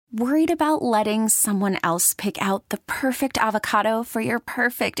Worried about letting someone else pick out the perfect avocado for your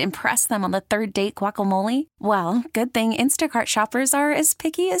perfect impress them on the third date guacamole? Well, good thing Instacart shoppers are as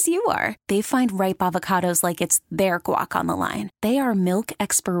picky as you are. They find ripe avocados like it's their guac on the line. They are milk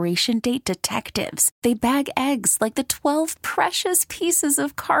expiration date detectives. They bag eggs like the 12 precious pieces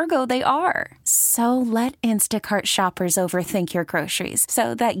of cargo they are. So let Instacart shoppers overthink your groceries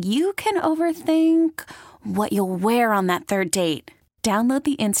so that you can overthink what you'll wear on that third date. Download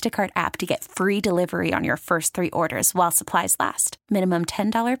the Instacart app to get free delivery on your first 3 orders while supplies last. Minimum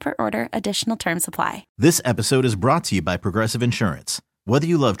 $10 per order. Additional terms apply. This episode is brought to you by Progressive Insurance. Whether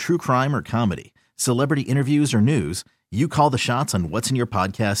you love true crime or comedy, celebrity interviews or news, you call the shots on what's in your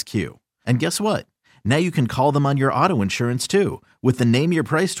podcast queue. And guess what? Now you can call them on your auto insurance too with the Name Your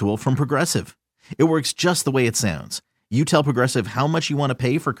Price tool from Progressive. It works just the way it sounds. You tell Progressive how much you want to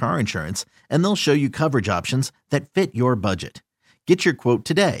pay for car insurance, and they'll show you coverage options that fit your budget. Get your quote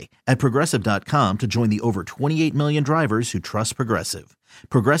today at Progressive.com to join the over 28 million drivers who trust Progressive.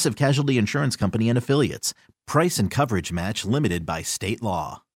 Progressive Casualty Insurance Company and Affiliates. Price and coverage match limited by state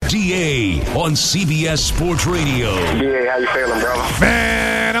law. DA on CBS Sports Radio. DA, how you feeling, brother?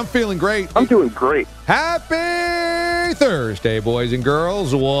 Man, I'm feeling great. I'm doing great. Happy Thursday, boys and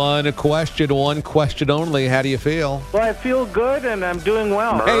girls. One question only. How do you feel? Well, I feel good, and I'm doing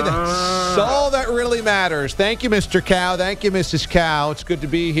well. Hey, that's all that really matters. Thank you, Mr. Cow. Thank you, Mrs. Cow. It's good to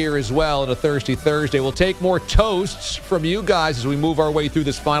be here as well on a Thirsty Thursday. We'll take more toasts from you guys as we move our way through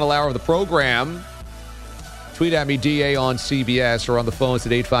this final hour of the program. Tweet at me, DA on CBS, or on the phones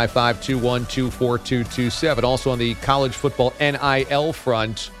at 855-212-4227. Also on the college football NIL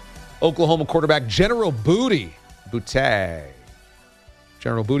front, Oklahoma quarterback General Booty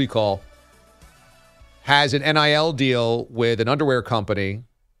Call, has an NIL deal with an underwear company,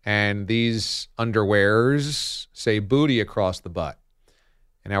 and these underwears say booty across the butt.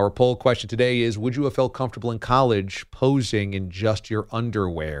 And our poll question today is, would you have felt comfortable in college posing in just your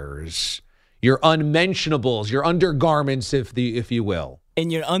underwears? Your unmentionables, your undergarments, if you will.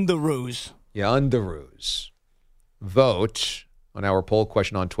 And your underoos. Yeah, underoos. Vote on our poll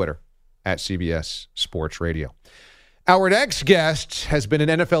question on Twitter at CBS Sports Radio. Our next guest has been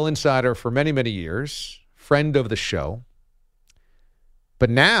an NFL insider for many, many years, friend of the show.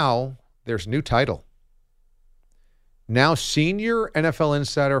 But now there's a new title. Now senior NFL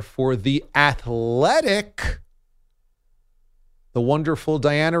insider for The Athletic. The wonderful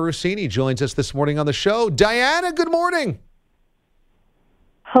Dianna Russini joins us this morning on the show. Dianna, good morning.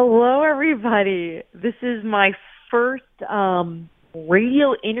 Hello, everybody. This is my first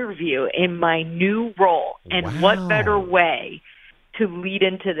radio interview in my new role. And Wow. What better way to lead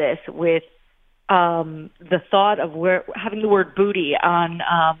into this with the thought of having the word booty on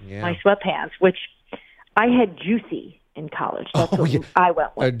my sweatpants, which I had juicy in college. That's what I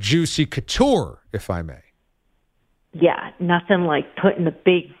went with. A juicy couture, if I may. Yeah, nothing like putting the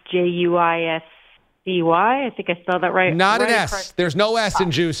big Juiscy. I think I spelled that right. Not right an S. across. There's no S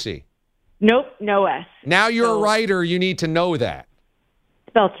in juicy. Nope, no S. Now you're a writer. You need to know that.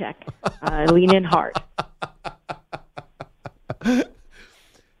 Spell check. Lean in hard.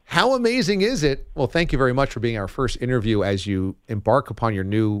 How amazing is it? Well, thank you very much for being our first interview as you embark upon your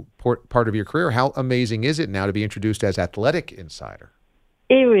new part of your career. How amazing is it now to be introduced as Athletic Insider?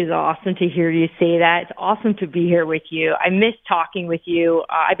 It was awesome to hear you say that. It's awesome to be here with you. I miss talking with you.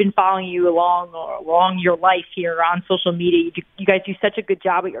 I've been following you along your life here on social media. You guys do such a good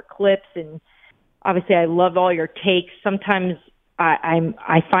job with your clips, and obviously I love all your takes. Sometimes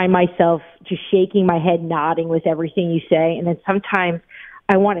I find myself just shaking my head, nodding with everything you say, and then sometimes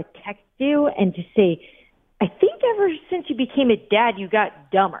I want to text you and just say, I think ever since you became a dad, you got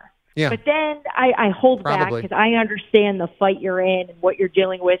dumber. Yeah. But then I hold back because I understand the fight you're in and what you're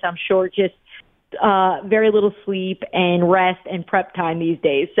dealing with. I'm sure just very little sleep and rest and prep time these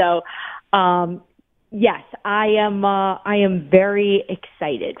days. So, yes, I am very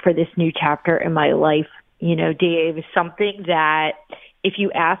excited for this new chapter in my life. You know, Dave, is something that if you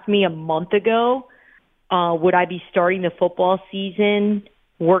asked me a month ago, would I be starting the football season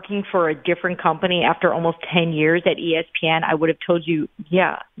working for a different company after almost 10 years at ESPN, I would have told you,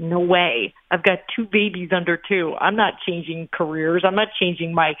 yeah, no way. I've got 2 babies under 2. I'm not changing careers. I'm not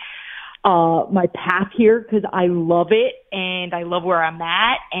changing my path here because I love it and I love where I'm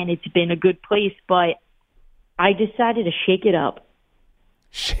at and it's been a good place. But I decided to shake it up.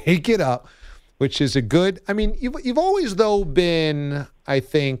 Shake it up, which is a good. I mean, you've always though been, I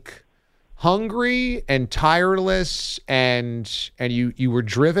think, hungry and tireless, and you were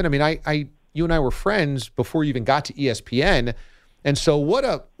driven. I mean, you and I were friends before you even got to ESPN, and so what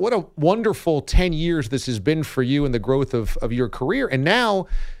a wonderful 10 years this has been for you and the growth of your career. And now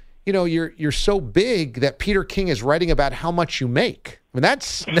you're so big that Peter King is writing about how much you make. I mean,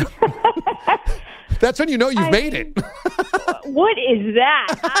 that's when you know you've made it. What is that?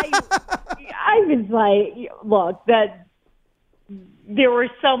 I was like, look, that there were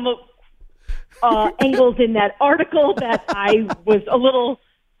some angles in that article that I thought a little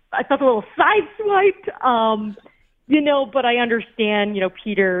sideswiped, but I understand,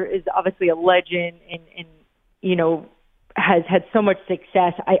 Peter is obviously a legend and has had so much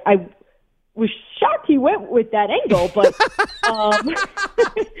success. I was shocked he went with that angle, but,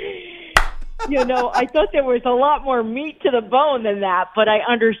 I thought there was a lot more meat to the bone than that, but I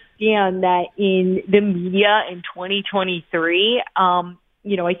understand that in the media in 2023,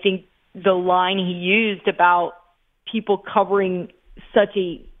 I think the line he used about people covering such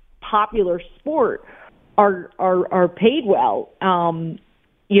a popular sport are paid well. I'm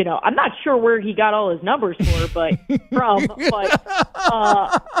not sure where he got all his numbers but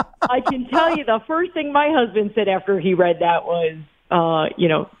I can tell you the first thing my husband said after he read that was,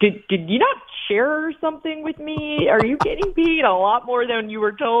 did you not share something with me? Are you getting paid a lot more than you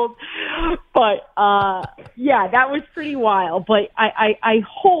were told? But that was pretty wild. But I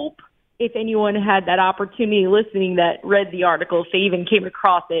hope if anyone had that opportunity listening that read the article, if they even came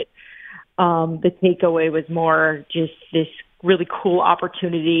across it, the takeaway was more just this really cool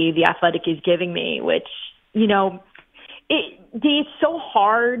opportunity The Athletic is giving me, which, it's so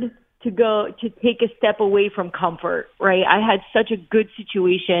hard to take a step away from comfort, right? I had such a good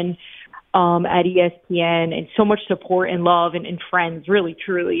situation at ESPN and so much support and love and friends, really,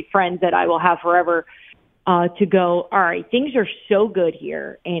 truly friends that I will have forever, to go, all right, things are so good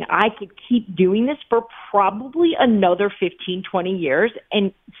here and I could keep doing this for probably another 15, 20 years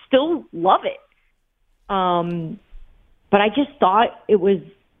and still love it. But I just thought it was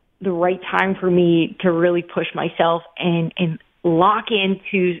the right time for me to really push myself and lock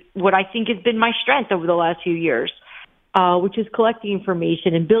into what I think has been my strength over the last few years, which is collecting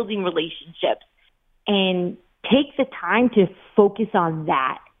information and building relationships, and take the time to focus on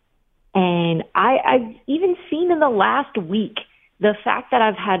that. And I've even seen in the last week the fact that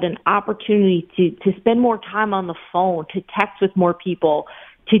I've had an opportunity to spend more time on the phone, to text with more people,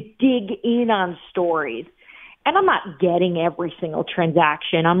 to dig in on stories. And I'm not getting every single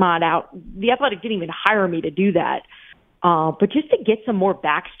transaction. I'm not out. The Athletic didn't even hire me to do that. But just to get some more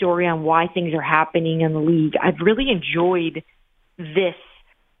backstory on why things are happening in the league, I've really enjoyed this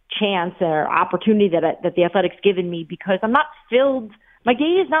chance or opportunity that the Athletic's given me, because my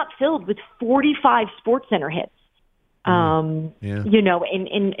day is not filled with 45 SportsCenter hits, and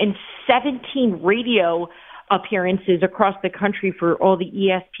 17 radio appearances across the country for all the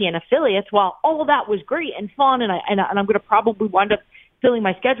ESPN affiliates. While all of that was great and fun, and I'm going to probably wind up filling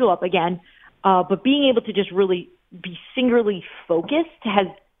my schedule up again, but being able to just really be singularly focused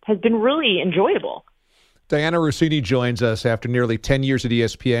has been really enjoyable. Dianna Russini joins us after nearly 10 years at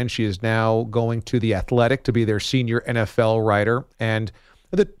ESPN. She is now going to The Athletic to be their senior NFL writer. And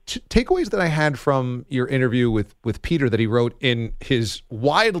the takeaways that I had from your interview with Peter that he wrote in his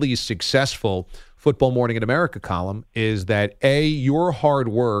widely successful Football Morning in America column is that, A, your hard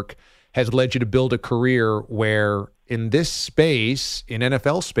work has led you to build a career where in this space, in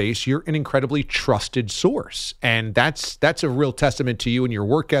NFL space, you're an incredibly trusted source. And that's a real testament to you and your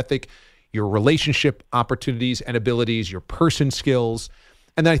work ethic, your relationship opportunities and abilities, your person skills.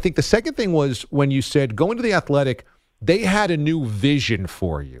 And then I think the second thing was when you said going to The Athletic, they had a new vision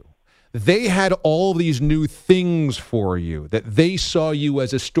for you. They had all these new things for you, that they saw you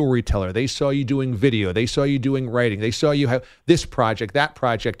as a storyteller. They saw you doing video. They saw you doing writing. They saw you have this project, that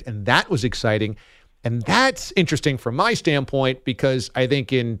project, and that was exciting. And that's interesting from my standpoint, because I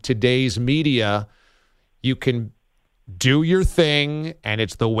think in today's media, you can do your thing and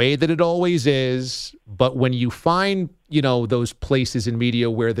it's the way that it always is. But when you find, those places in media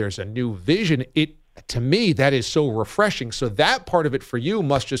where there's a new vision, to me, that is so refreshing. So that part of it for you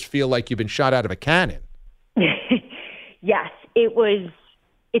must just feel like you've been shot out of a cannon. Yes, it was.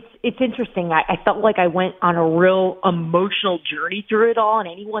 It's interesting. I felt like I went on a real emotional journey through it all, and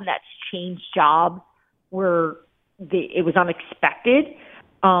anyone that's changed jobs where it was unexpected,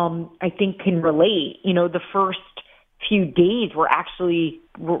 I think can relate. The first few days were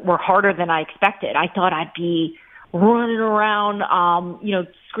harder than I expected. I thought I'd be running around,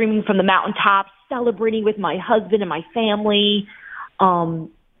 screaming from the mountaintops, celebrating with my husband and my family.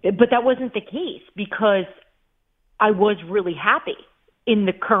 But that wasn't the case, because I was really happy in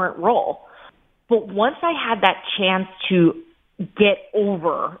the current role. But once I had that chance to get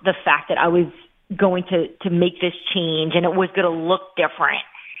over the fact that I was going to make this change and it was going to look different,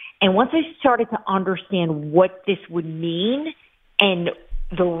 and once I started to understand what this would mean and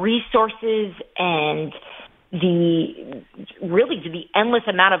the resources and the endless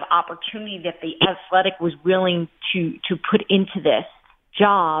amount of opportunity that the Athletic was willing to put into this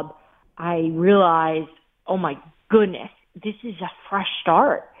job, I realized, oh my goodness, this is a fresh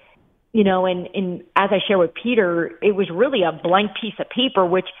start. And as I share with Peter, it was really a blank piece of paper,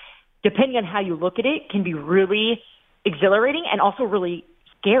 which, depending on how you look at it, can be really exhilarating and also really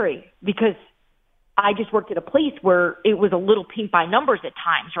scary, because I just worked at a place where it was a little paint by numbers at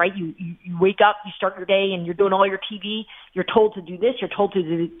times, right? You wake up, you start your day, and you're doing all your TV. You're told to do this. You're told to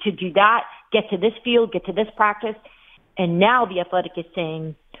do that. Get to this field. Get to this practice. And now the Athletic is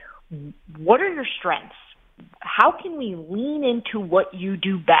saying, what are your strengths? How can we lean into what you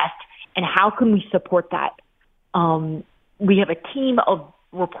do best, and how can we support that? We have a team of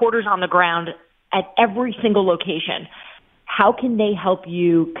reporters on the ground at every single location. How can they help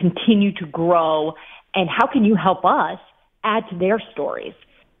you continue to grow, and how can you help us add to their stories?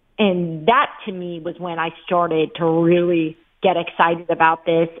 And that, to me, was when I started to really get excited about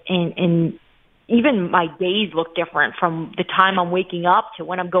this, and even my days look different from the time I'm waking up to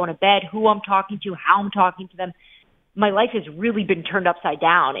when I'm going to bed, who I'm talking to, how I'm talking to them. My life has really been turned upside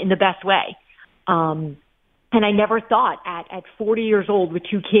down in the best way. And I never thought at 40 years old with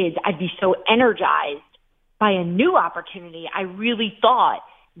 2 kids, I'd be so energized by a new opportunity. I really thought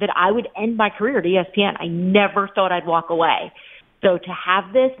that I would end my career at ESPN. I never thought I'd walk away. So to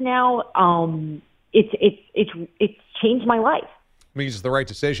have this now, it's changed my life. Means it's the right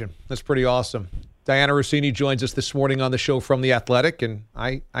decision. That's pretty awesome. Dianna Russini joins us this morning on the show from The Athletic, and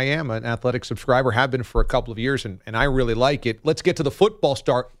I am an Athletic subscriber, have been for a couple of years, and I really like it. Let's get to the football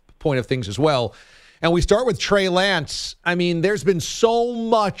point of things as well. And we start with Trey Lance. I mean, there's been so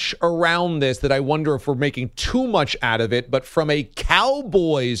much around this that I wonder if we're making too much out of it. But from a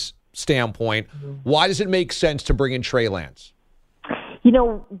Cowboys standpoint, why does it make sense to bring in Trey Lance?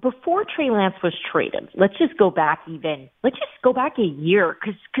 Before Trey Lance was traded, let's just go back a year,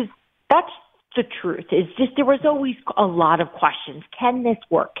 because that's the truth. It's just there was always a lot of questions. Can this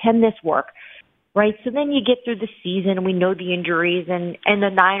work? Can this work? Right? So then you get through the season, and we know the injuries, and the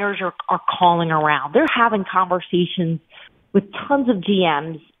Niners are calling around. They're having conversations with tons of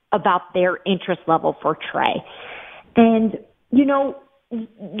GMs about their interest level for Trey. And, when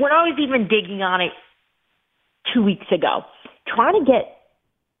I was even digging on it 2 weeks ago, trying to get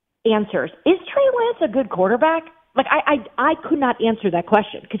answers, is Trey Lance a good quarterback? Like, I could not answer that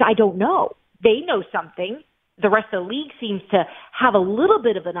question because I don't know. They know something. The rest of the league seems to have a little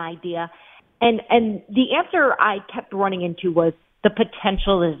bit of an idea. And the answer I kept running into was the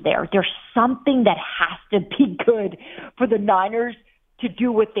potential is there. There's something that has to be good for the Niners to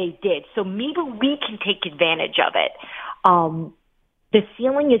do what they did. So maybe we can take advantage of it. The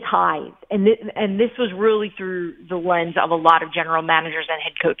ceiling is high, and this was really through the lens of a lot of general managers and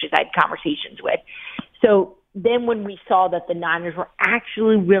head coaches I had conversations with. So then when we saw that the Niners were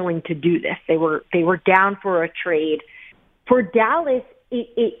actually willing to do this, they were down for a trade. For Dallas,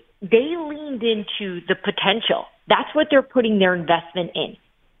 they leaned into the potential. That's what they're putting their investment in.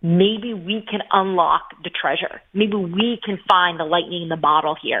 Maybe we can unlock the treasure. Maybe we can find the lightning in the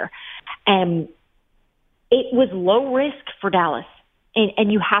bottle here. And it was low risk for Dallas.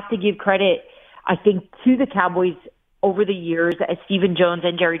 And you have to give credit, I think, to the Cowboys over the years, as Stephen Jones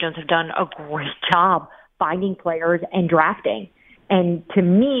and Jerry Jones have done a great job finding players and drafting. And to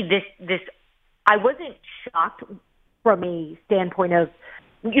me, this I wasn't shocked from a standpoint of,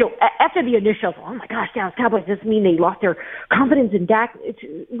 after the initial, oh my gosh, Dallas Cowboys, does this mean they lost their confidence in Dak?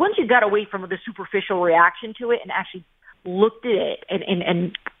 Once you got away from the superficial reaction to it and actually looked at it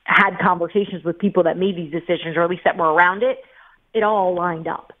and had conversations with people that made these decisions, or at least that were around it, it all lined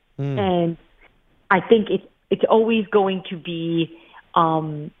up. And I think it's always going to be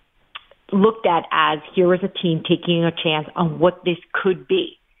looked at as, here is a team taking a chance on what this could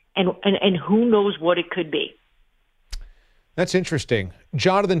be. And who knows what it could be. That's interesting.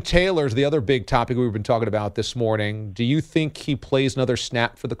 Jonathan Taylor is the other big topic we've been talking about this morning. Do you think he plays another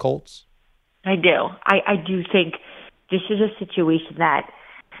snap for the Colts? I do. I do think this is a situation that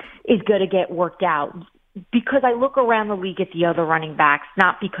is going to get worked out, because I look around the league at the other running backs,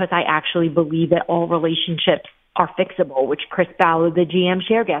 not because I actually believe that all relationships are fixable, which Chris Ballard, the GM,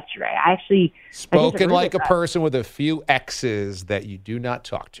 shared yesterday. Spoken like a person with a few X's that you do not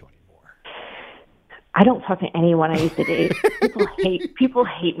talk to anymore. I don't talk to anyone I used to date. People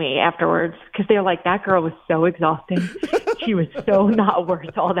hate me afterwards because they're like, that girl was so exhausting. She was so not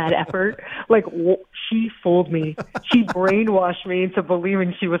worth all that effort. Like, she fooled me. She brainwashed me into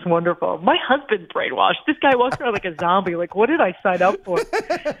believing she was wonderful. My husband brainwashed. This guy walks around like a zombie. Like, what did I sign up for?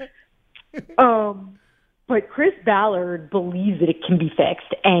 But Chris Ballard believes that it can be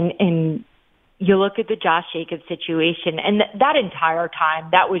fixed. And you look at the Josh Jacobs situation, and that entire time,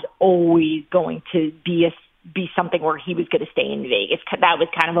 that was always going to be something where he was going to stay in Vegas. That was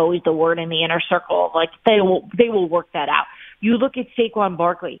kind of always the word in the inner circle of, like, they will work that out. You look at Saquon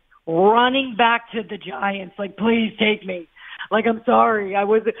Barkley running back to the Giants, like, please take me. Like, I'm sorry, I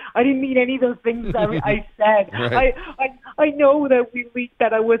didn't mean any of those things I said. Right. I know that we leaked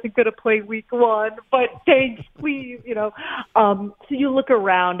that I wasn't going to play week 1, but thanks, please, So you look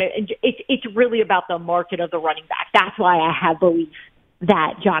around, and it's really about the market of the running back. That's why I have belief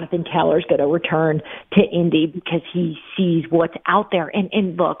that Jonathan Taylor is going to return to Indy, because he sees what's out there.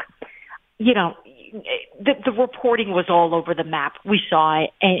 And look, the reporting was all over the map. We saw it,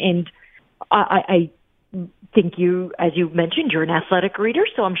 and I think as you mentioned, you're an athletic reader,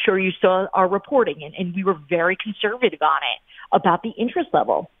 so I'm sure you saw our reporting, and we were very conservative on it about the interest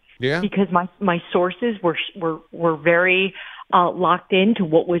level. Yeah. Because my sources were very locked into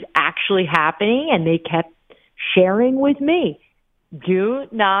what was actually happening, and they kept sharing with me, do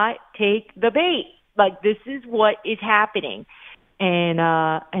not take the bait. Like, this is what is happening.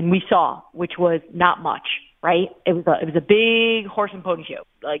 And we saw, which was not much, right? It was a big horse and pony show.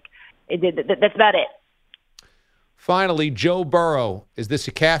 Like, that's about it. Finally, Joe Burrow. Is this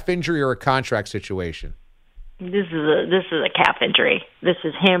a calf injury or a contract situation? This is a calf injury. This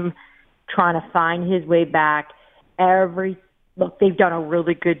is him trying to find his way back. Look, they've done a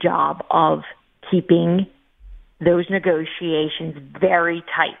really good job of keeping those negotiations very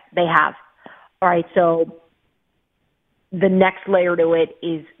tight. They have. All right, so the next layer to it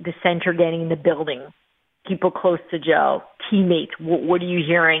is the center getting in the building, people close to Joe, teammates. What are you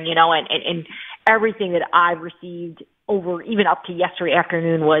hearing? And everything that I've received over even up to yesterday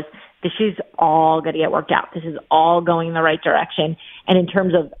afternoon was, this is all going to get worked out. This is all going in the right direction. And in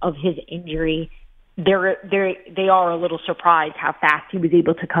terms of his injury, they are a little surprised how fast he was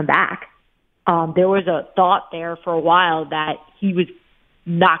able to come back. There was a thought there for a while that he was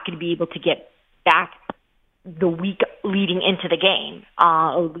not going to be able to get back the week leading into the game,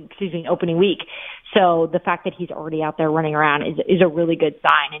 opening week. So the fact that he's already out there running around is a really good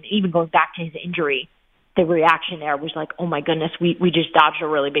sign. And even going back to his injury, the reaction there was like, oh my goodness, we just dodged a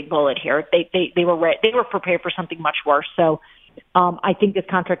really big bullet here. They were prepared for something much worse. So I think this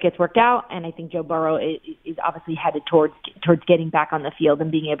contract gets worked out, and I think Joe Burrow is obviously headed towards getting back on the field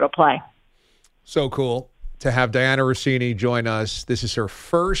and being able to play. So cool to have Dianna Russini join us. This is her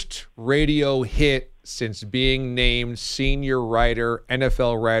first radio hit since being named senior writer,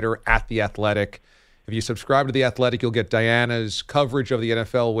 NFL writer at The Athletic. If you subscribe to The Athletic, you'll get Dianna's coverage of the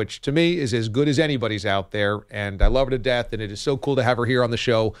NFL, which to me is as good as anybody's out there. And I love her to death, and it is so cool to have her here on the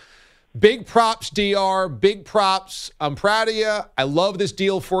show. Big props, DR. Big props. I'm proud of you. I love this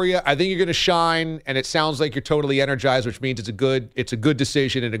deal for you. I think you're going to shine, and it sounds like you're totally energized, which means it's a good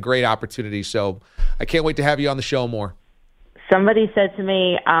decision and a great opportunity. So I can't wait to have you on the show more. Somebody said to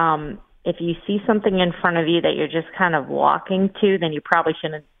me, if you see something in front of you that you're just kind of walking to, then you probably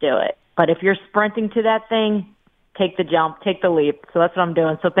shouldn't do it. But if you're sprinting to that thing, take the jump, take the leap. So that's what I'm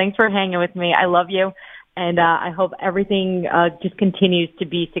doing. So thanks for hanging with me. I love you. And I hope everything just continues to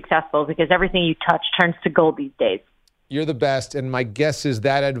be successful, because everything you touch turns to gold these days. You're the best. And my guess is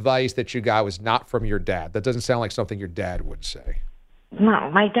that advice that you got was not from your dad. That doesn't sound like something your dad would say.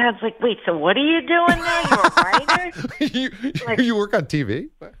 No, my dad's like, wait, so what are you doing now? You're a writer? You work on TV?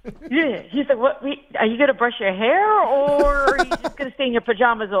 Yeah. He's like, what? Are you going to brush your hair, or are you just going to stay in your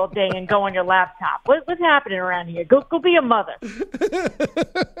pajamas all day and go on your laptop? What's happening around here? Go be a mother.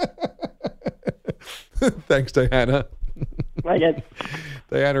 Thanks, Dianna. Bye, guys.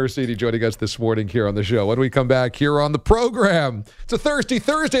 Dianna Russini joining us this morning here on the show. When we come back here on the program, it's a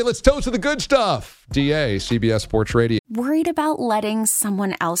Thursday. Let's toast to the good stuff. DA, CBS Sports Radio. Worried about letting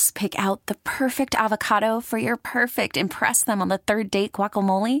someone else pick out the perfect avocado for your perfect impress them on the third date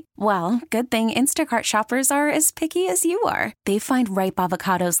guacamole? Well, good thing Instacart shoppers are as picky as you are. They find ripe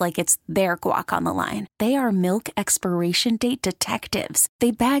avocados like it's their guac on the line. They are milk expiration date detectives.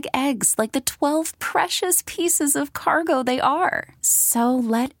 They bag eggs like the 12 precious pieces of cargo they are. So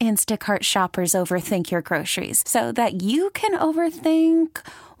let Instacart shoppers overthink your groceries so that you can overthink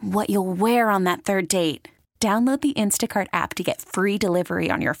what you'll wear on that third date. Download the Instacart app to get free delivery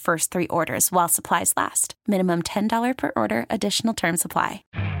on your first 3 orders while supplies last. Minimum $10 per order. Additional terms apply.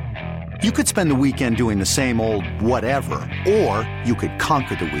 You could spend the weekend doing the same old whatever, or you could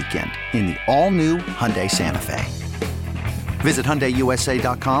conquer the weekend in the all-new Hyundai Santa Fe. Visit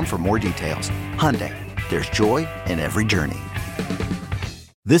HyundaiUSA.com for more details. Hyundai, there's joy in every journey.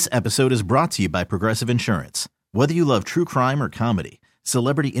 This episode is brought to you by Progressive Insurance. Whether you love true crime or comedy,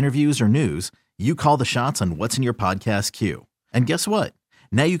 celebrity interviews or news, you call the shots on what's in your podcast queue. And guess what?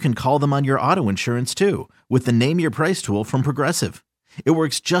 Now you can call them on your auto insurance too with the Name Your Price tool from Progressive. It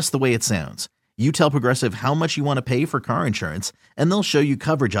works just the way it sounds. You tell Progressive how much you want to pay for car insurance, and they'll show you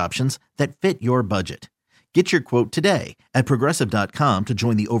coverage options that fit your budget. Get your quote today at Progressive.com to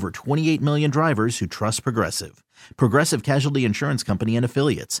join the over 28 million drivers who trust Progressive. Progressive Casualty Insurance Company and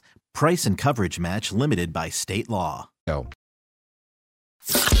Affiliates. Price and coverage match limited by state law.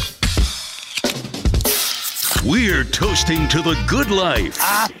 We're toasting to the good life.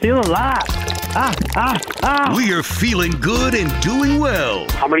 I feel alive. We are feeling good and doing well.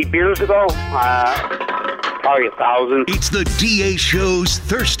 How many beers ago? Probably 1,000. It's the DA Show's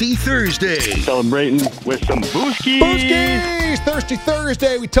Thirsty Thursday. Celebrating with some booskies. Booskies! Thirsty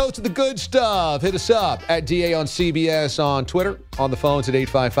Thursday. We toasted the good stuff. Hit us up at DA on CBS on Twitter. On the phones at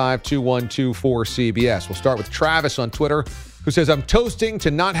 855-212-4CBS. We'll start with Travis on Twitter, who says, I'm toasting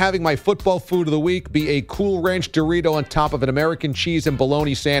to not having my football food of the week be a Cool Ranch Dorito on top of an American cheese and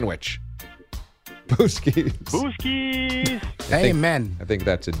bologna sandwich. Booskies. Booskies. Amen. I think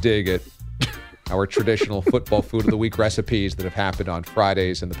that's a dig at our traditional football food of the week recipes that have happened on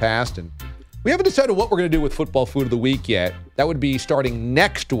Fridays in the past. And we haven't decided what we're going to do with football food of the week yet. That would be starting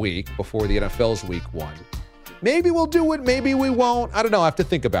next week before the NFL's week 1. Maybe we'll do it. Maybe we won't. I don't know. I have to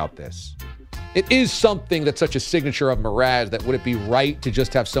think about this. It is something that's such a signature of Mraz that would it be right to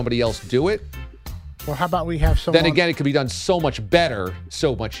just have somebody else do it? Well, how about we have someone... Then again, it could be done so much better,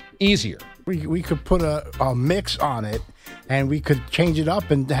 so much easier. We could put a mix on it, and we could change it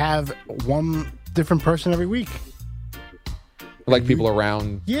up and have one different person every week. Like people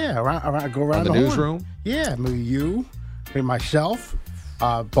around... Yeah, go around the newsroom? Yeah, maybe you, maybe myself,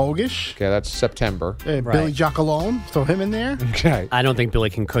 Bogish. Okay, that's September. Billy Giacalone, throw him in there. Okay. I don't think Billy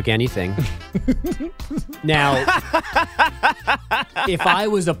can cook anything. Now, if I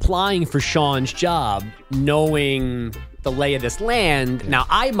was applying for Sean's job, knowing the lay of this land, now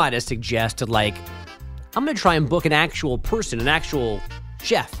I might have suggested, like, I'm going to try and book an actual person, an actual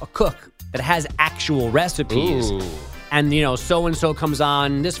chef, a cook that has actual recipes. Ooh. And, so-and-so comes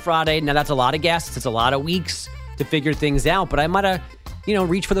on this Friday. Now, that's a lot of guests. It's a lot of weeks to figure things out. But I might have,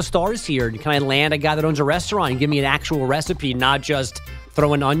 reach for the stars here. Can I land a guy that owns a restaurant and give me an actual recipe, not just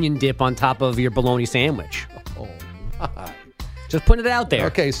throw an onion dip on top of your bologna sandwich? Oh, my. Just putting it out there.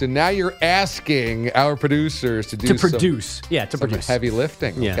 Okay, so now you're asking our producers to produce. Yeah, to produce. Heavy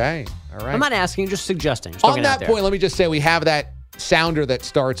lifting. Yeah. Okay, all right. I'm not asking, just suggesting. Just on that point, let me just say we have that sounder that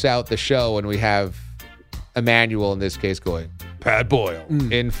starts out the show, and we have Emmanuel, in this case, going, Pat Boyle,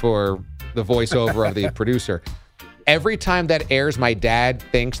 in for the voiceover of the producer. Every time that airs, my dad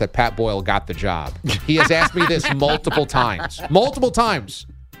thinks that Pat Boyle got the job. He has asked me this multiple times. Multiple times.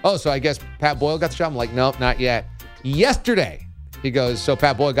 Oh, so I guess Pat Boyle got the job? I'm like, nope, not yet. Yesterday, he goes, so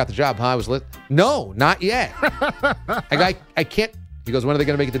Pat Boyle got the job, huh? I was lit. No, not yet. I can't. He goes, when are they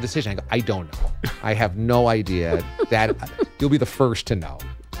going to make the decision? I go, I don't know. I have no idea. That you'll be the first to know.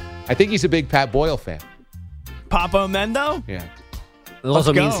 I think he's a big Pat Boyle fan. Papa Amendo? Yeah. It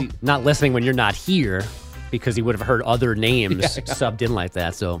also means he's not listening when you're not here because he would have heard other names subbed in like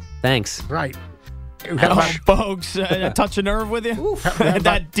that. So thanks. Right. Folks, touch a nerve with you?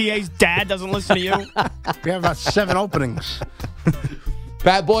 That DA's dad doesn't listen to you? We have about 7 openings.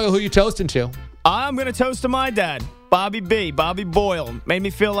 Pat Boyle, who you toasting to? I'm going to toast to my dad, Bobby Boyle. Made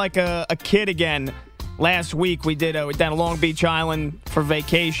me feel like a kid again. Last week, we did down Long Beach Island for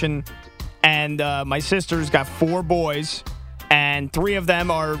vacation, and my sister's got 4 boys, and 3 of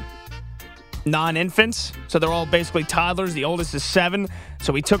them are non-infants, so they're all basically toddlers. The oldest is 7,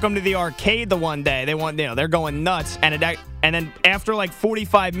 so we took them to the arcade the one day. They're going nuts, and then after like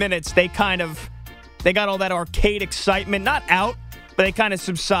 45 minutes, they got all that arcade excitement not out, but they kind of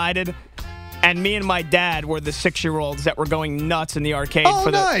subsided. And me and my dad were the 6-year-olds that were going nuts in the arcade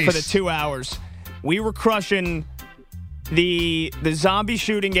for the 2 hours. We were crushing the zombie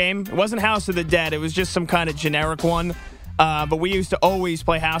shooting game. It wasn't House of the Dead. It was just some kind of generic one. But we used to always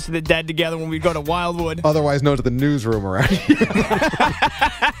play House of the Dead together when we'd go to Wildwood. Otherwise known as the newsroom around here.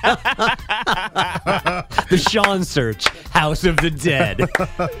 The Sean search, House of the Dead.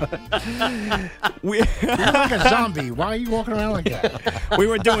 You're like a zombie. Why are you walking around like that? We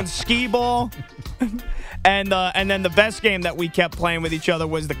were doing skee ball. And then the best game that we kept playing with each other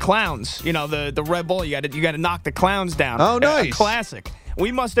was the clowns. The Red Bull. You got to knock the clowns down. Oh, nice. A classic.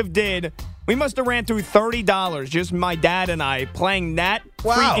 We must have ran through $30, just my dad and I, playing that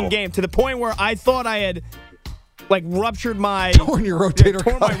freaking game, to the point where I thought I had ruptured my... Torn your rotator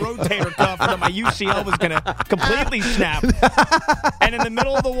cuff. My rotator cuff, and that my UCL was going to completely snap. And in the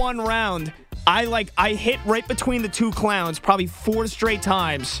middle of the one round, I hit right between the 2 clowns probably 4 straight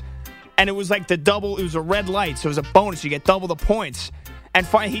times. and it was like it was a red light, so it was a bonus. You get double the points. And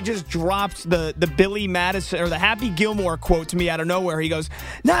finally, he just dropped the Billy Madison or the Happy Gilmore quote to me out of nowhere. He goes,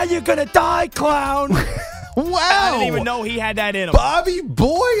 "Now you're gonna die, clown." Wow! I didn't even know he had that in him. Bobby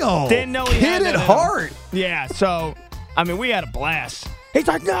Boyle, didn't know he had that at heart. Yeah. So, I mean, we had a blast. He's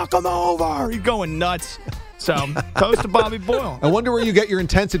like, "Knock him over!" He's going nuts. So, toast to Bobby Boyle. I wonder where you get your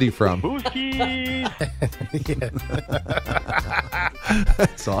intensity from.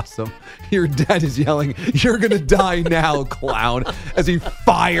 That's awesome. Your dad is yelling, "You're going to die now, clown," as he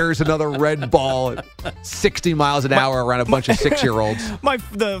fires another red ball at 60 miles an hour around a bunch of 6-year-olds.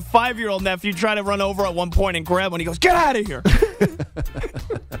 The 5-year-old nephew tried to run over at one point and grab one. He goes, "Get out of here."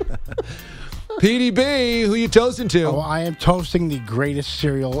 PDB, who you toasting to? Oh, I am toasting the greatest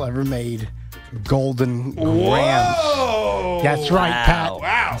cereal ever made. Golden Grams. Whoa! That's right, Pat.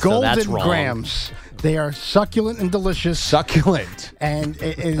 Wow. Golden So Grams. They are succulent and delicious. Succulent. And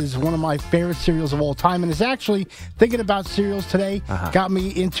it is one of my favorite cereals of all time. And it's actually, thinking about cereals today, got me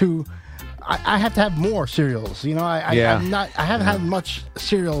into, I have to have more cereals. You know, I haven't had much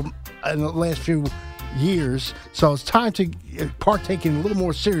cereal in the last few years, so it's time to partake in a little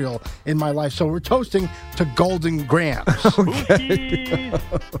more cereal in my life. So we're toasting to Golden Grams. Okay.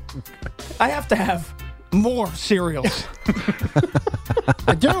 I have to have more cereals.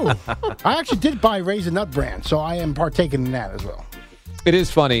 I do. I actually did buy Raisin Nut brand, so I am partaking in that as well. It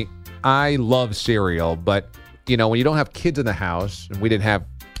is funny. I love cereal, but, you know, when you don't have kids in the house, and we didn't have,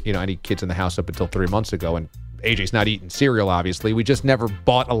 you know, any kids in the house up until 3 months ago, and AJ's not eating cereal, obviously, we just never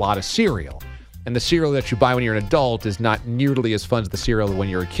bought a lot of cereal. And the cereal that you buy when you're an adult is not nearly as fun as the cereal when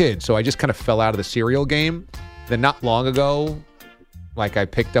you're a kid. So I just kind of fell out of the cereal game. Then not long ago, like I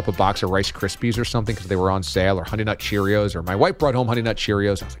picked up a box of Rice Krispies or something because they were on sale, or Honey Nut Cheerios, or my wife brought home Honey Nut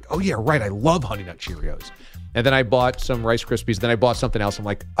Cheerios. I was like, oh yeah, right, I love Honey Nut Cheerios. And then I bought some Rice Krispies. Then I bought something else. I'm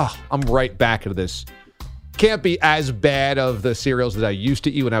like, oh, I'm right back into this. Can't be as bad of the cereals that I used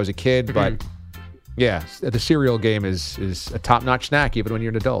to eat when I was a kid, but yeah, the cereal game is a top-notch snack even when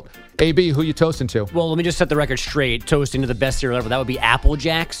you're an adult. AB, who you toasting to? Well, let me just set the record straight. Toasting to the best cereal ever. That would be Apple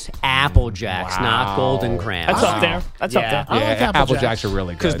Jacks. Apple Jacks, not Golden Grams. That's up there. That's up there. I like Apple Jacks are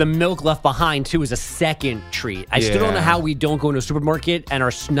really good. Because the milk left behind, too, is a second treat. I still don't know how we don't go into a supermarket and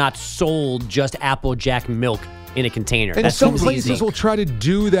are not sold just Apple Jack milk in a container. And some places will try to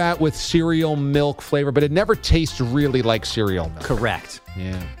do that with cereal milk flavor, but it never tastes really like cereal milk. Correct.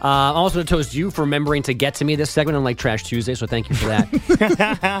 Yeah. I'm also going to toast you for remembering to get to me this segment on Trash Tuesday, so thank you for that.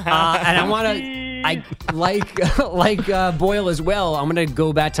 And I want to, like Boyle as well, I'm going to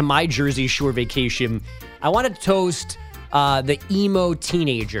go back to my Jersey Shore vacation. I want to toast the emo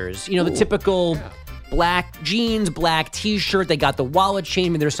teenagers. You know, the typical black jeans, black T-shirt. They got the wallet chain. I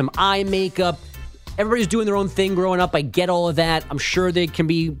mean, there's some eye makeup. Everybody's doing their own thing growing up. I get all of that. I'm sure they can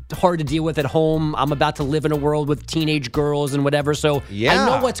be hard to deal with at home. I'm about to live in a world with teenage girls and whatever, so I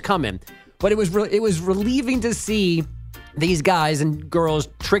know what's coming. But it was relieving to see these guys and girls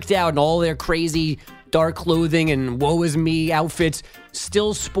tricked out in all their crazy dark clothing and woe is me outfits,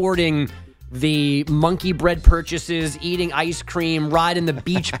 still sporting the monkey bread purchases, eating ice cream, riding the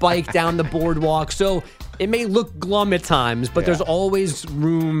beach bike down the boardwalk. So it may look glum at times, but there's always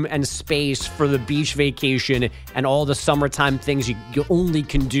room and space for the beach vacation and all the summertime things you only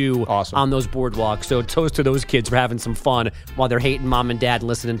can do on those boardwalks. So toast to those kids for having some fun while they're hating mom and dad and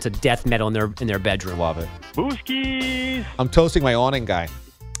listening to death metal in their bedroom. Love it. Booskies. I'm toasting my awning guy.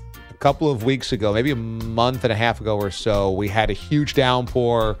 A couple of weeks ago, maybe a month and a half ago or so, we had a huge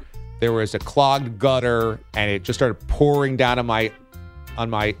downpour. There was a clogged gutter, and it just started pouring down on my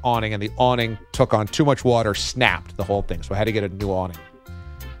awning, and the awning took on too much water, snapped the whole thing. So I had to get a new awning.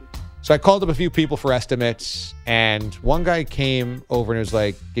 So I called up a few people for estimates, and one guy came over and was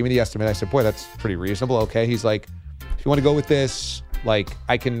like, give me the estimate. I said, boy, that's pretty reasonable. Okay. He's like, if you want to go with this, like,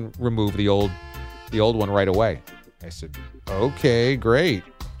 I can remove the old one right away. I said, okay, great.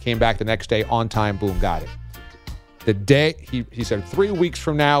 Came back the next day on time, boom, got it. The day, he said, 3 weeks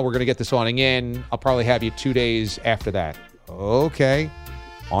from now, we're going to get this awning in. I'll probably have you 2 days after that. Okay.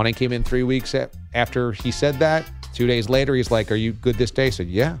 Awning came in 3 weeks after he said that. 2 days later, he's like, are you good this day? I said,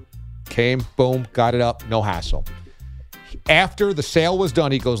 yeah. Came, boom, got it up, no hassle. After the sale was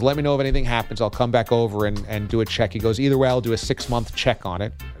done, he goes, let me know if anything happens. I'll come back over and do a check. He goes, either way, I'll do a 6-month check on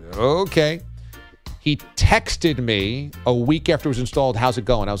it. Okay. He texted me a week after it was installed, how's it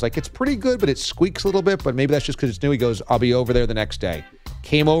going? I was like, it's pretty good, but it squeaks a little bit, but maybe that's just because it's new. He goes, I'll be over there the next day.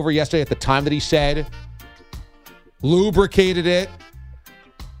 Came over yesterday at the time that he said, lubricated it,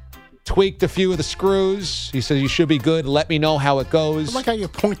 tweaked a few of the screws. He says you should be good. Let me know how it goes. I like how you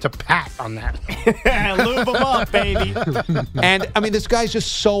point to Pat on that. Lube them up, baby. And, I mean, this guy's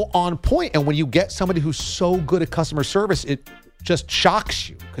just so on point. And when you get somebody who's so good at customer service, it just shocks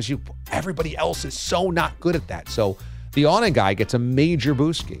you because everybody else is so not good at that. So the awning guy gets a major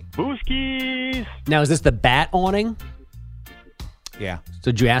booski. Booskies. Now, is this the bat awning? Yeah.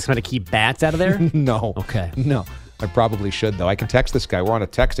 So did you ask him how to keep bats out of there? No. Okay. No. I probably should, though. I can text this guy. We're on a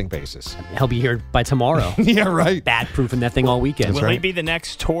texting basis. He'll be here by tomorrow. Yeah, right. Bat-proofing that thing all weekend. Will he be the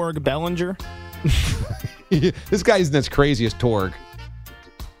next Torg Bellinger? This guy isn't as crazy as Torg.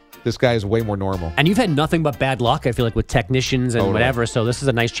 This guy is way more normal. And you've had nothing but bad luck, I feel like, with technicians and whatever, so this is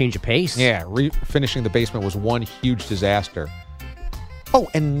a nice change of pace. Yeah, finishing the basement was one huge disaster. Oh,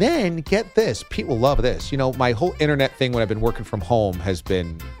 and then, get this. People love this. You know, my whole internet thing when I've been working from home has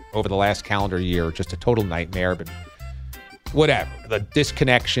been, over the last calendar year, just a total nightmare. But whatever. The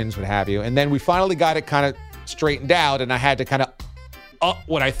disconnections, what have you. And then we finally got it kind of straightened out, and I had to kind of up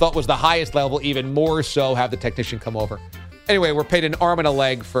what I thought was the highest level, even more so, have the technician come over. Anyway, we're paid an arm and a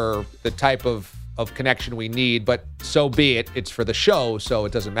leg for the type of connection we need, but so be it. It's for the show, so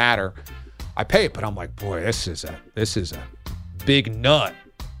it doesn't matter. I pay it, but I'm like, boy, this is a big nut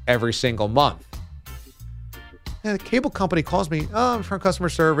every single month. And the cable company calls me, I'm from customer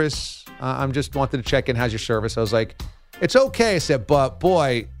service. I'm just wanted to check in. How's your service? I was like, it's okay. I said, but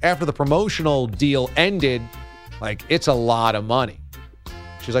boy, after the promotional deal ended, like, it's a lot of money.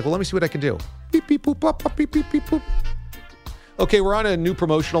 She's like, well, let me see what I can do. Beep, beep, boop, bop, bop, beep, beep, beep, boop. Okay, we're on a new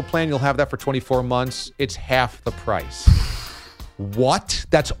promotional plan. You'll have that for 24 months. It's half the price. What?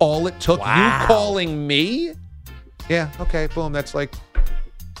 That's all it took? Wow. You calling me? Yeah, okay, boom. That's like,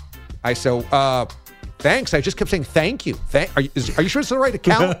 thanks. I just kept saying thank you. Are you sure it's the right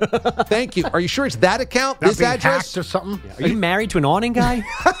account? Thank you. Are you sure it's that account? Not this being address? hacked or something? Are you married to an awning guy?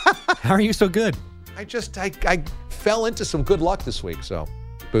 How are you so good? I fell into some good luck this week, so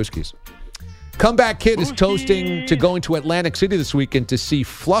Booskies. Comeback Kid is toasting to going to Atlantic City this weekend to see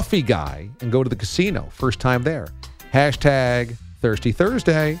Fluffy Guy and go to the casino. First time there. Hashtag Thirsty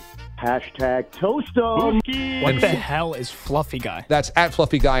Thursday. Hashtag Toastum. What the hell is Fluffy Guy? That's at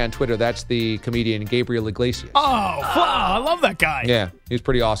Fluffy Guy on Twitter. That's the comedian Gabriel Iglesias. I love that guy. Yeah, he's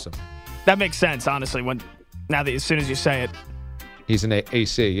pretty awesome. That makes sense, honestly, as soon as you say it. He's an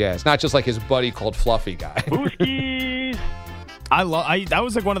AC, yeah. It's not just like his buddy called Fluffy Guy. Booskies. That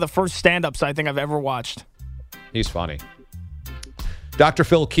was like one of the first stand-ups I think I've ever watched. He's funny. Dr.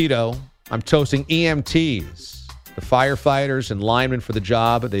 Phil Keto, I'm toasting EMTs, the firefighters and linemen for the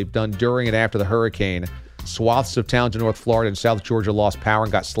job they've done during and after the hurricane. Swaths of towns in North Florida and South Georgia lost power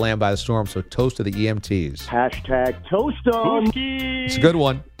and got slammed by the storm, so toast to the EMTs. Hashtag Toastum. It's a good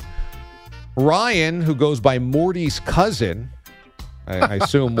one. Ryan, who goes by Morty's cousin, I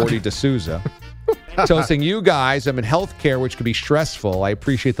assume Morty D'Souza, toasting you guys. I'm in healthcare, which can be stressful. I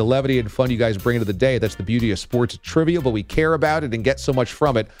appreciate the levity and fun you guys bring to the day. That's the beauty of sports. It's trivial, but we care about it and get so much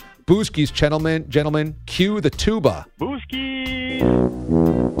from it. Booskies, gentlemen, cue the tuba. Booskies.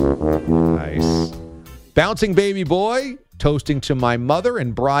 Nice. Bouncing baby boy, toasting to my mother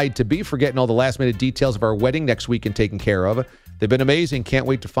and bride-to-be for getting all the last-minute details of our wedding next week and taken care of. They've been amazing. Can't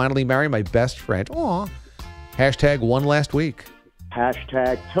wait to finally marry my best friend. Aw. Hashtag one last week.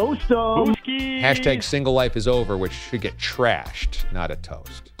 Hashtag Toastum. Hashtag single life is over, which should get trashed, not a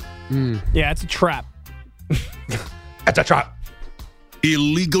toast. Yeah, it's a trap. It's a trap.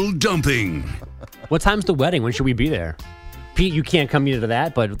 Illegal dumping. What time's the wedding? When should we be there? Pete, you can't come into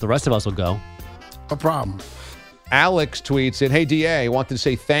that, but the rest of us will go. No problem. Alex tweets in, hey, DA, I wanted to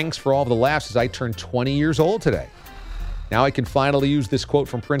say thanks for all of the laughs as I turned 20 years old today. Now I can finally use this quote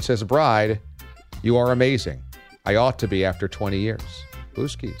from Princess Bride. You are amazing. I ought to be after 20 years.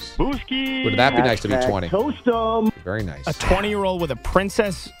 Booskies. Wouldn't that be nice to be 20? Toastum. Very nice. A 20-year-old with a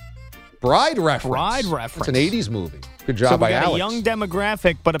Princess Bride reference. Bride reference. It's an 80s movie. Good job so by got Alex. A young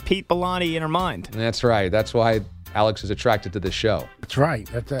demographic, but a Pete Bellani in her mind. That's right. That's why Alex is attracted to this show. That's right.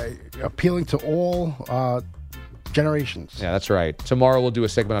 That's appealing to all generations. Yeah, that's right. Tomorrow we'll do a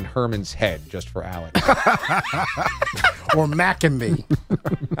segment on Herman's head just for Alex. Or Mac and me.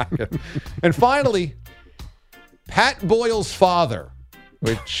 And finally, Pat Boyle's father,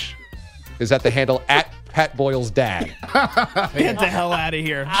 which is at the handle at Pat Boyle's dad. Get the hell out of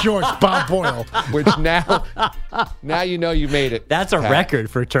here. Sure, it's Bob Boyle. Which now you know you made it. That's a Pat. record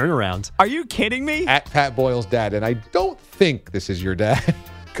for a turnaround. Are you kidding me? At Pat Boyle's dad. And I don't think this is your dad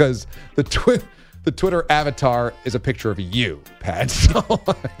because the Twitter avatar is a picture of you, Pat. So,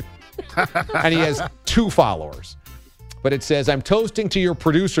 and he has 2 followers. But it says, I'm toasting to your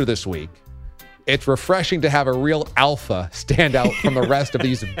producer this week. It's refreshing to have a real alpha stand out from the rest of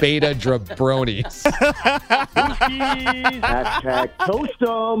these beta jabronis. Hashtag toast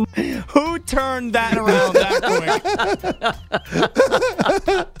 'em. Who turned that around that quick?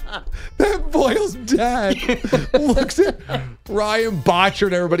 That Boyle's dad looks at Ryan Botcher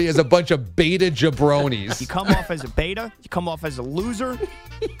and everybody as a bunch of beta jabronis. You come off as a beta. You come off as a loser.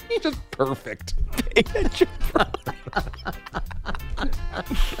 Just perfect. Beta jabroni.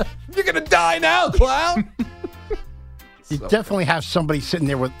 You're going to die now, clown. You definitely have somebody sitting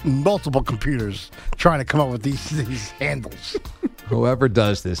there with multiple computers trying to come up with these handles. Whoever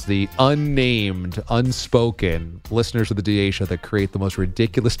does this, the unnamed, unspoken listeners of the DA show that create the most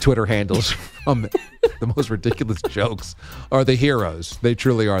ridiculous Twitter handles from the most ridiculous jokes are the heroes. They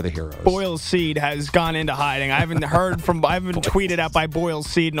truly are the heroes. Boyle's Seed has gone into hiding. I haven't tweeted at by Boyle's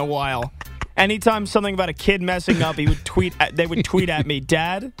Seed in a while. Anytime something about a kid messing up, they would tweet at me,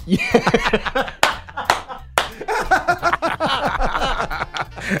 Dad?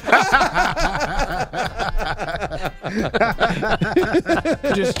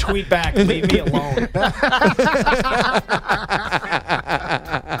 Just tweet back, leave me alone.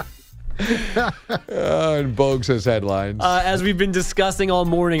 And Bogue says headlines. As we've been discussing all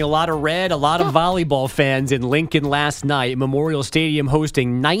morning, a lot of red, a lot of volleyball fans in Lincoln last night. Memorial Stadium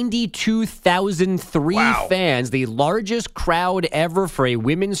hosting 92,003 fans, the largest crowd ever for a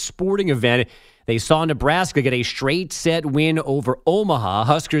women's sporting event. They saw Nebraska get a straight set win over Omaha.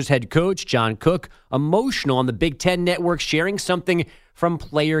 Huskers head coach John Cook emotional on the Big Ten Network, sharing something from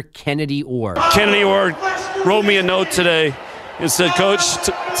player Kennedy Orr. Kennedy Orr wrote me a note today and said, Coach,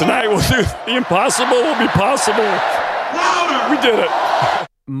 tonight we'll do the impossible will be possible. We did it.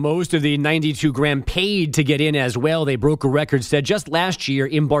 Most of the 92 grand paid to get in as well. They broke a record set just last year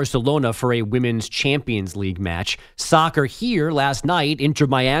in Barcelona for a Women's Champions League match. Soccer here last night, Inter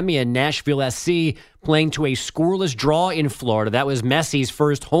Miami and Nashville SC playing to a scoreless draw in Florida. That was Messi's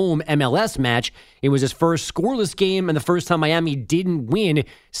first home MLS match. It was his first scoreless game and the first time Miami didn't win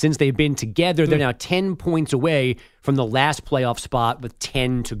since they've been together. They're now 10 points away from the last playoff spot with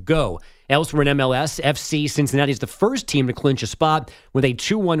 10 to go. Elsewhere in MLS, FC Cincinnati is the first team to clinch a spot with a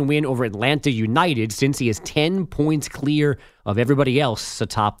 2-1 win over Atlanta United. Since he is 10 points clear of everybody else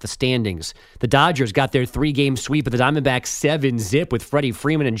atop the standings. The Dodgers got their 3-game sweep of the Diamondbacks 7-zip with Freddie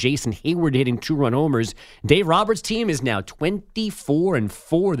Freeman and Jason Hayward hitting 2-run homers. Dave Roberts' team is now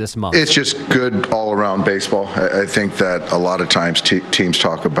 24-4 this month. It's just good all-around baseball. I think that a lot of times teams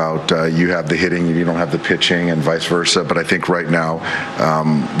talk about you have the hitting and you don't have the pitching and vice versa, but I think right now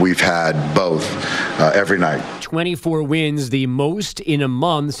we've had both every night. 24 wins, the most in a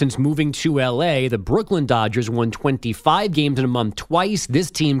month since moving to L.A. The Brooklyn Dodgers won 25 games in a month twice.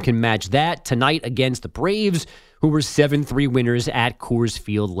 This team can match that tonight against the Braves, who were 7-3 winners at Coors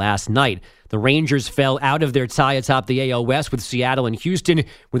Field last night. The Rangers fell out of their tie atop the AL West with Seattle and Houston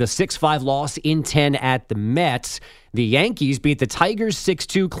with a 6-5 loss in 10 at the Mets. The Yankees beat the Tigers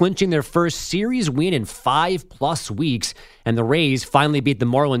 6-2, clinching their first series win in 5+ weeks. And the Rays finally beat the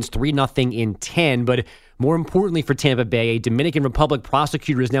Marlins 3-0 in 10. But more importantly for Tampa Bay, a Dominican Republic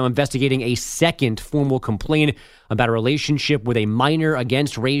prosecutor is now investigating a second formal complaint about a relationship with a minor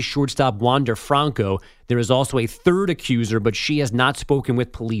against Rays shortstop Wander Franco. There is also a third accuser, but she has not spoken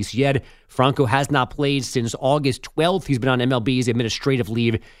with police yet. Franco has not played since August 12th. He's been on MLB's administrative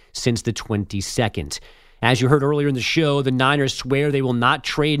leave since the 22nd. As you heard earlier in the show, the Niners swear they will not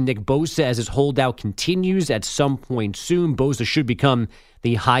trade Nick Bosa as his holdout continues at some point soon. Bosa should become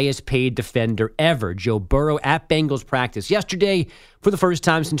the highest paid defender ever. Joe Burrow at Bengals practice yesterday for the first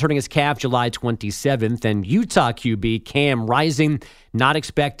time since turning his calf July 27th. And Utah QB Cam Rising not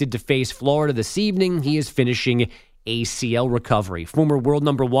expected to face Florida this evening. He is finishing ACL recovery. Former world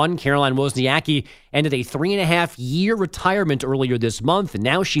number 1 Caroline Wozniacki ended a 3.5-year retirement earlier this month, and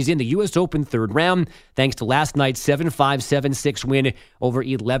now she's in the U.S. Open third round thanks to last night's 7-5, 7-6 win over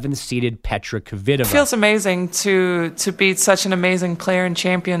 11th-seeded Petra Kvitova. It feels amazing to beat such an amazing player and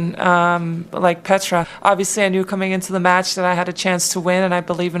champion like Petra. Obviously, I knew coming into the match that I had a chance to win, and I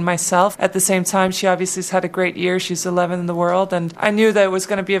believe in myself. At the same time, she obviously has had a great year. She's 11th in the world, and I knew that it was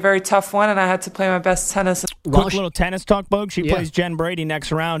going to be a very tough one, and I had to play my best tennis. Quick little tennis talk, Bogue. She plays Jen Brady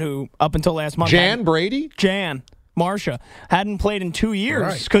next round, who up until last month... Jan Brady? Jan. Marcia hadn't played in 2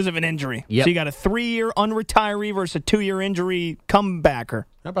 years because of an injury. So you got a 3-year unretiree versus a 2-year injury comebacker.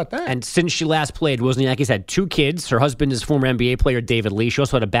 How about that? And since she last played, Wozniacki's had 2 kids. Her husband is former NBA player David Lee. She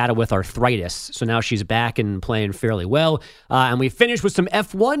also had a battle with arthritis. So now she's back and playing fairly well. And we finished with some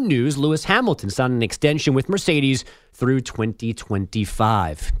F1 news. Lewis Hamilton signed an extension with Mercedes through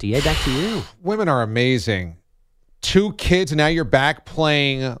 2025. DA, back to you. Women are amazing. 2 kids, and now you're back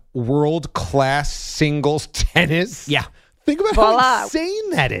playing world-class singles tennis. Yeah. Think about how insane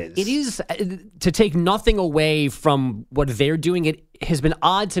that is. It is, to take nothing away from what they're doing. It has been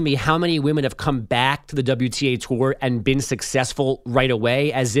odd to me how many women have come back to the WTA Tour and been successful right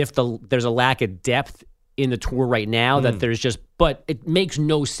away, as if there's a lack of depth in the tour right now, that there's just, but it makes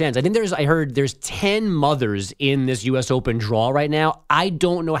no sense. I think I heard there's 10 mothers in this U.S. Open draw right now. I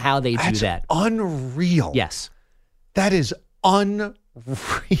don't know how they do that. Unreal. Yes. That is unreal.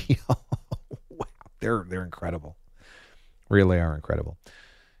 Wow. They're incredible. Really are incredible. You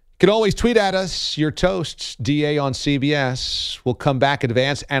can always tweet at us your toasts, DA on CBS. We'll come back,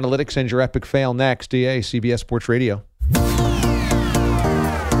 advanced analytics, and your epic fail next. DA, CBS Sports Radio.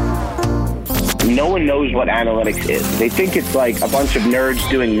 No one knows what analytics is. They think it's like a bunch of nerds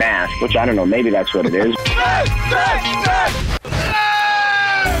doing math, which I don't know, maybe that's what it is.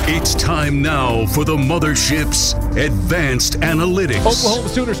 It's time now for the Mothership's Advanced Analytics. Oklahoma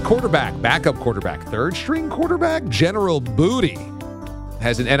Sooners backup quarterback, third-string quarterback, General Booty,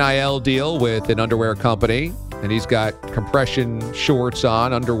 has an NIL deal with an underwear company, and he's got compression shorts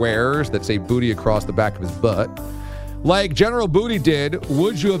on, underwears that say booty across the back of his butt. Like General Booty did,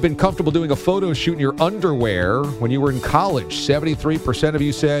 would you have been comfortable doing a photo shoot in your underwear when you were in college? 73% of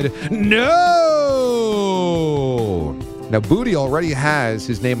you said no. Now, Booty already has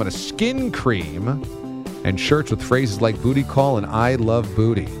his name on a skin cream and shirts with phrases like booty call and I love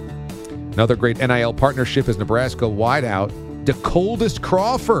booty. Another great NIL partnership is Nebraska wideout DeColdest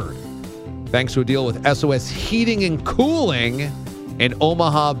Crawford. Thanks to a deal with SOS Heating and Cooling, an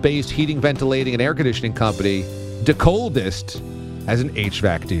Omaha-based heating, ventilating, and air conditioning company, DeColdest has an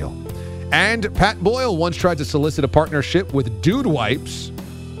HVAC deal. And Pat Boyle once tried to solicit a partnership with Dude Wipes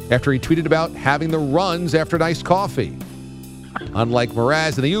after he tweeted about having the runs after an iced coffee. Unlike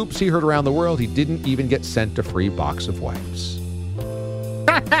Mraz and the Oops he heard around the world, he didn't even get sent a free box of wipes.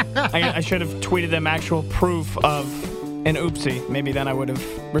 I should have tweeted them actual proof of an oopsie. Maybe then I would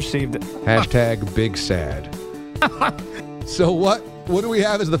have received it. Hashtag big sad. So what do we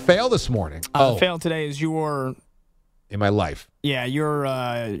have as the fail this morning? The fail today is your... In my life. Yeah, your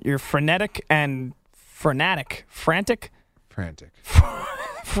frantic entrance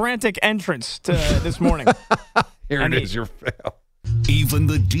to this morning. Here it is, your fail. Even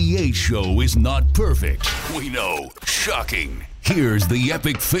the DA show is not perfect. We know. Shocking. Here's the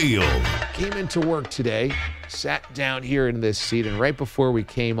epic fail. Came into work today, sat down here in this seat, and right before we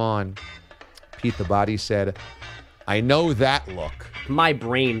came on, Pete the Body said, I know that look. My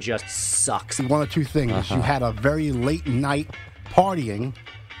brain just sucks. One of two things. You had a very late night partying.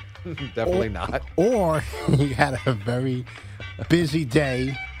 Definitely not. Or you had a very busy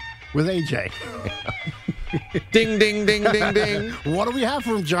day with AJ. Ding, ding, ding, ding, ding. What do we have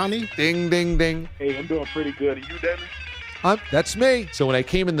for him, Johnny? Ding, ding, ding. Hey, I'm doing pretty good. Are you, Dennis? That's me. So when I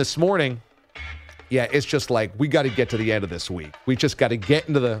came in this morning, yeah, it's just like, we got to get to the end of this week. We just got to get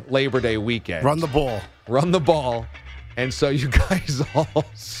into the Labor Day weekend. Run the ball. And so you guys all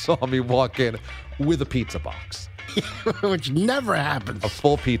saw me walk in with a pizza box. Which never happens. A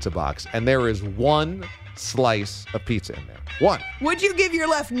full pizza box. And there is one slice of pizza in there. One. Would you give your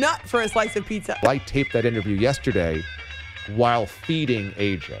left nut for a slice of pizza? I taped that interview yesterday while feeding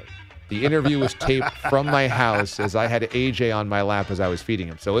AJ. The interview was taped from my house as I had AJ on my lap as I was feeding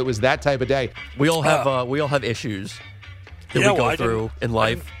him. So it was that type of day. We all have issues that we go through in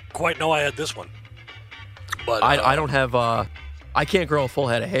life. I didn't quite know I had this one. But I don't have I can't grow a full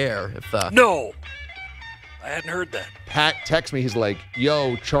head of hair if No. I hadn't heard that. Pat texts me, he's like,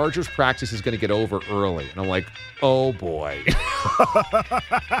 yo, Chargers practice is going to get over early. And I'm like, oh boy.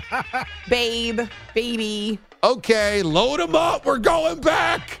 Baby. Okay, load them up. We're going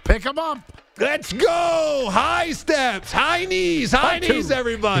back. Pick them up. Let's go. High steps, high knees,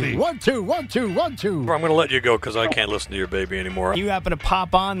 everybody. 1, 2, 1, 2, 1, 2. I'm going to let you go because I can't listen to your baby anymore. You happen to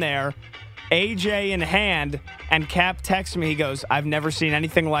pop on there, AJ in hand, and Cap texts me. He goes, I've never seen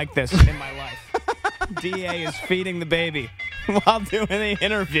anything like this in my life. DA is feeding the baby while doing the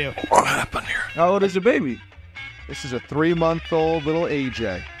interview. What happened here? How old is your baby? This is a 3-month-old little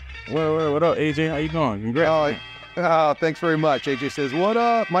AJ. What up, AJ? How you doing? Congrats. Oh, thanks very much. AJ says, what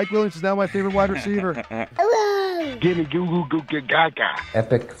up? Mike Williams is now my favorite wide receiver. Hello. Gimme goo goo goo gaga.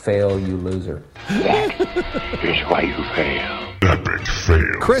 Epic fail, you loser. Here's why you fail. Epic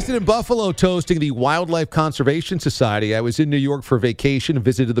fail. Kristen in Buffalo toasting the Wildlife Conservation Society. I was in New York for vacation,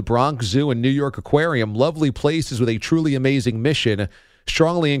 visited the Bronx Zoo and New York Aquarium. Lovely places with a truly amazing mission.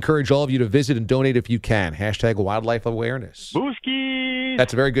 Strongly encourage all of you to visit and donate if you can. Hashtag wildlife awareness. Booskies.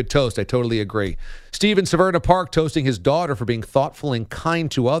 That's a very good toast. I totally agree. Steve in Severna Park toasting his daughter for being thoughtful and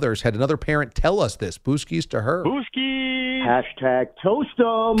kind to others. Had another parent tell us this. Booskies to her. Booskies. Hashtag toast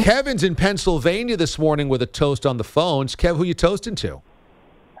 'em. Kevin's in Pennsylvania this morning with a toast on the phones. Kev, who you toasting to?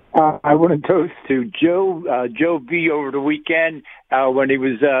 I want to toast to Joe B over the weekend when he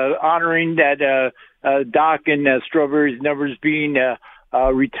was honoring that Doc and Strawberry's numbers being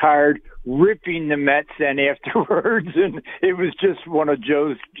retired, ripping the Mets and afterwards, and it was just one of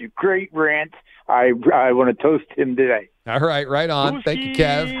Joe's great rants. I want to toast him today. All right, right on. Booskies. Thank you,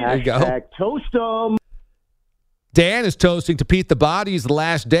 Kev. There you go. Hashtag toast 'em. Dan is toasting to Pete the Body's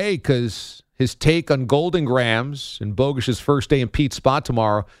last day because his take on Golden Grams and Bogish's first day in Pete's spot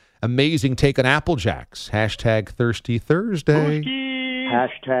tomorrow. Amazing take on Apple Jacks. Hashtag Thirsty Thursday. Booskies.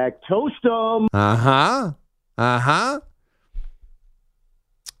 Hashtag toast 'em.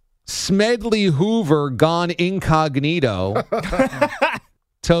 Smedley Hoover gone incognito.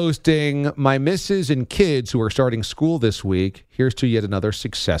 Toasting my missus and kids who are starting school this week. Here's to yet another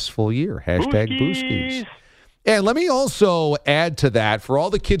successful year. Hashtag Booskies. And let me also add to that, for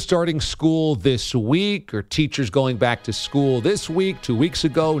all the kids starting school this week or teachers going back to school this week, 2 weeks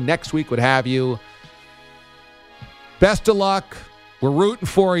ago, next week, what have you, best of luck. We're rooting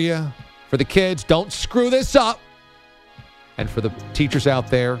for you. For the kids, don't screw this up. And for the teachers out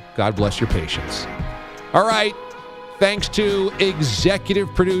there, God bless your patience. All right. Thanks to executive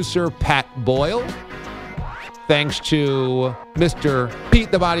producer Pat Boyle. Thanks to Mr.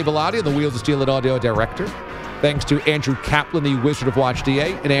 Pete the Body Bellotti, the Wheels of Steel and Audio Director. Thanks to Andrew Kaplan, the Wizard of Watch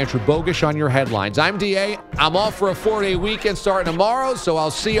DA, and Andrew Bogish on your headlines. I'm DA. I'm off for a 4-day weekend starting tomorrow, so I'll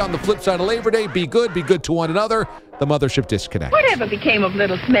see you on the flip side of Labor Day. Be good to one another. The Mothership Disconnect. Whatever became of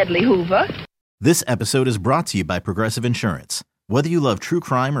little Smedley Hoover? This episode is brought to you by Progressive Insurance. Whether you love true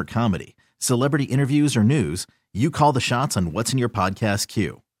crime or comedy, celebrity interviews or news, you call the shots on what's in your podcast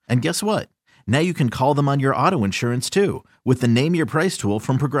queue. And guess what? Now you can call them on your auto insurance too with the Name Your Price tool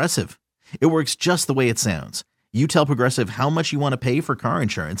from Progressive. It works just the way it sounds. You tell Progressive how much you want to pay for car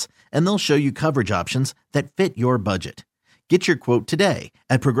insurance, and they'll show you coverage options that fit your budget. Get your quote today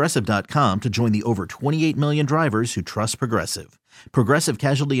at Progressive.com to join the over 28 million drivers who trust Progressive. Progressive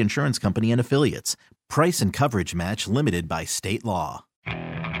Casualty Insurance Company and Affiliates. Price and coverage match limited by state law.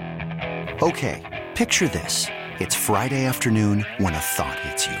 Okay, picture this. It's Friday afternoon when a thought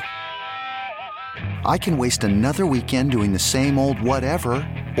hits you. I can waste another weekend doing the same old whatever,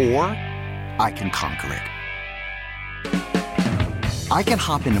 or I can conquer it. I can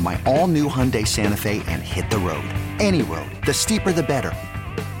hop into my all-new Hyundai Santa Fe and hit the road. Any road. The steeper, the better.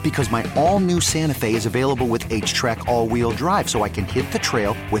 Because my all-new Santa Fe is available with H-Track all-wheel drive, so I can hit the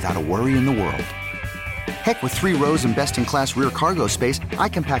trail without a worry in the world. Heck, with 3 rows and best-in-class rear cargo space, I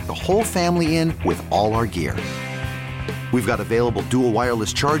can pack the whole family in with all our gear. We've got available dual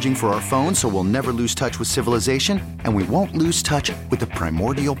wireless charging for our phones, so we'll never lose touch with civilization, and we won't lose touch with the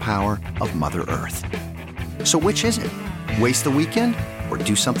primordial power of Mother Earth. So which is it? Waste the weekend or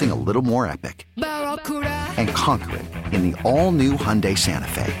do something a little more epic? And conquer it in the all-new Hyundai Santa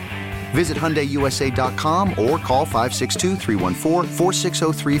Fe. Visit HyundaiUSA.com or call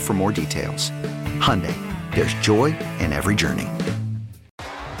 562-314-4603 for more details. Hyundai, there's joy in every journey.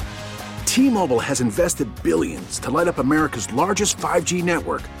 T-Mobile has invested billions to light up America's largest 5G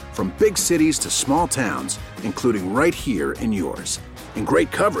network, from big cities to small towns, including right here in yours. And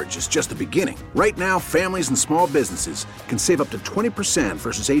great coverage is just the beginning. Right now, families and small businesses can save up to 20%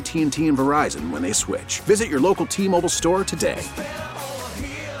 versus AT&T and Verizon when they switch. Visit your local T-Mobile store today.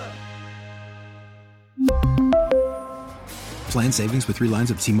 Plan savings with 3 lines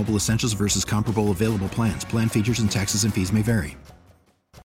of T-Mobile Essentials versus comparable available plans. Plan features and taxes and fees may vary.